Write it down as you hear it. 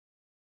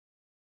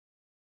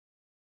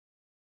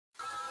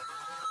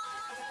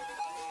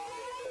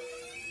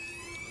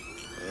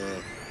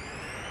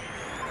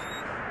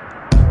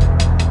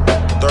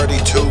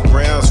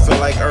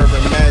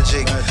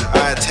magic.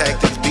 I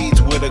attack these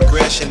beats with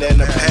aggression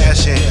and a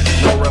passion.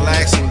 No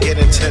relaxing, get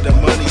into the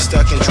money,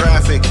 stuck in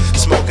traffic.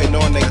 Smoking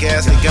on the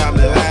gas, they got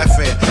me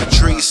laughing.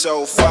 Tree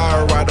so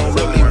fire, I don't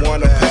really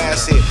wanna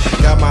pass it.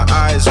 Got my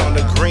eyes on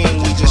the green,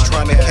 we just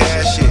tryna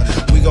cash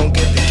it. We gon'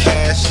 get the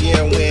cash,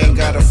 yeah, we ain't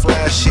gotta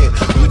flash it.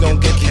 We gon'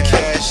 get the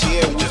cash,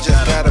 yeah, we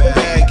just gotta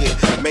bag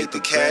it. Make the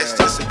cash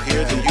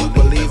disappear, do you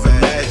believe in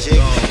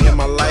magic? In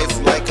my life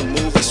like a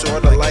movie,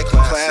 sorta like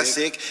a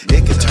classic.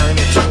 It could turn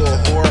into a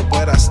horror,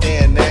 but I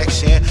stay in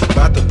action.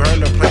 About to burn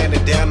the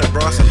planet down and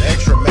brought some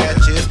extra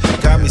matches.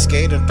 Got me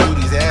skating through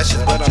these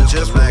ashes, but I'm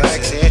just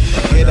relaxing.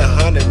 Get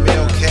 100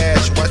 mil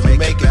cash, watch me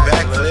make it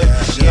backflip.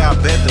 Yeah, I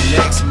bet the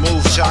next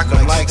move shock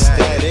 'em like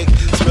static.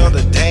 Smell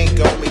the dank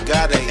on me,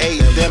 got an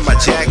 8 in my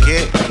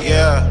jacket,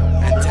 yeah.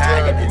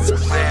 Antagonists,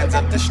 plans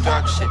of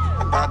destruction,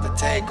 about to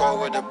take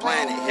over the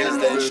planet, here's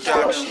the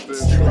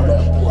instructions.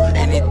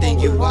 Anything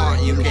you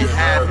want, you can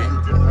have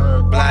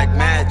it. Black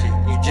magic,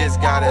 you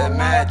just gotta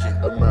imagine.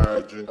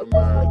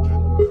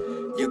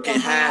 You can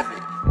have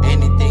it,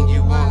 anything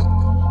you want,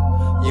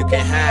 you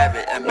can have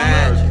it,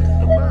 imagine.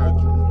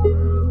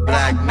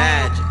 Black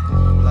magic,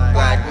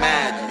 black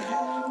magic,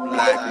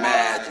 black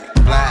magic,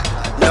 black.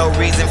 No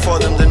reason for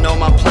them to know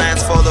my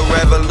plans for the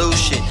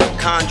revolution.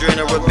 Conjuring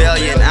a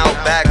rebellion, out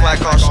back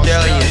like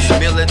Australians.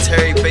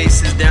 Military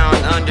bases down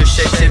under,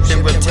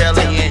 shape-shifting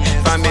reptilian.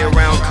 Find me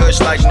around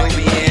Kush like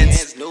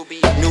Nubians.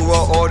 New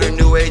world order,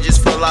 new ages,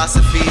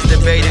 philosophies.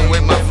 Debating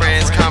with my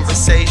friends,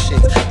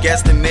 conversations.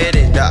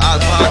 Guesstimating the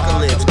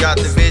apocalypse. Got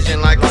the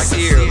vision like a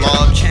seer,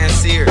 law of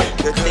chance here.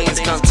 Good things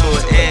come to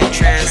an end,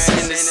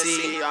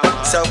 transcendency.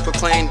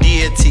 Self-proclaimed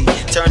deity,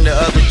 turn the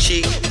other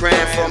cheek.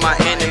 Praying for my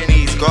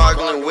enemies,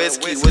 gargling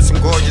whiskey with some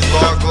gorgeous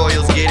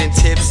gargoyles, getting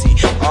tipsy.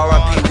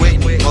 R.I.P.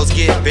 Whitney, most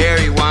get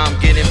buried while I'm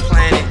getting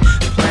planted.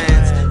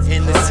 Plans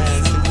in the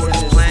seas,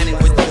 just planted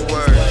with the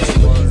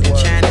words.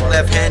 Enchanted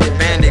left-handed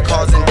bandit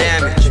causing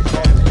damage.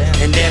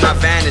 And then I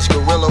vanish,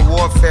 guerrilla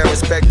warfare,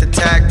 respect the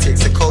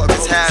tactics,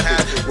 occultist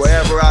habits.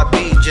 Wherever I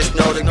be, just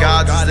know the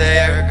God is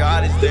there.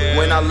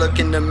 When I look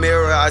in the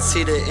mirror, I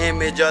see the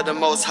image of the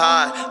Most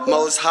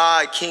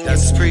High, King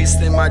and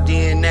priest in my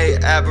DNA,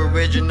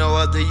 Aboriginal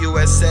of the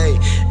USA.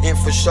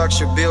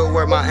 Infrastructure built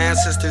where my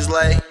ancestors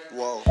lay.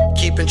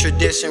 Keeping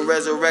tradition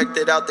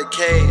resurrected out the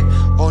cave.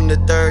 On the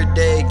third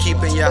day,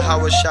 keeping your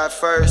house shot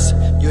first.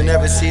 You'll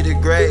never see the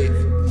grave.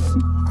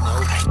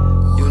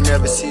 You'll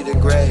never see the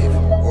grave.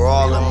 We're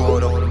all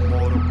immortal.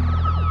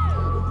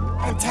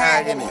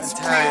 Antagonists,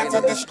 plans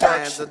of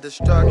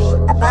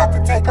destruction, about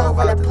to take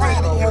over the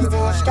planet, here's the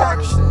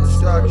instructions.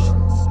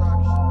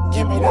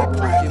 Give me that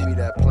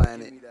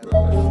planet.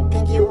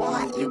 Anything you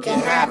want, you can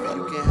have it.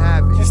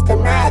 Just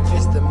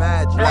imagine.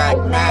 Black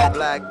magic.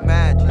 Black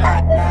magic.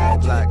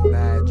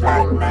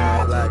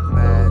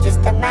 Just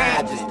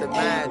imagine.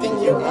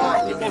 Anything you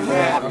want, you can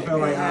have it. I feel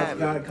like I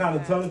got kind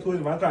of tongue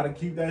twisted, but I try to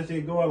keep that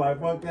shit going. Like,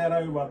 fuck that, I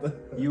ain't about to.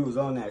 You was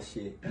on that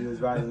shit. You was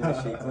riding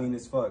that shit clean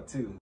as fuck,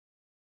 too.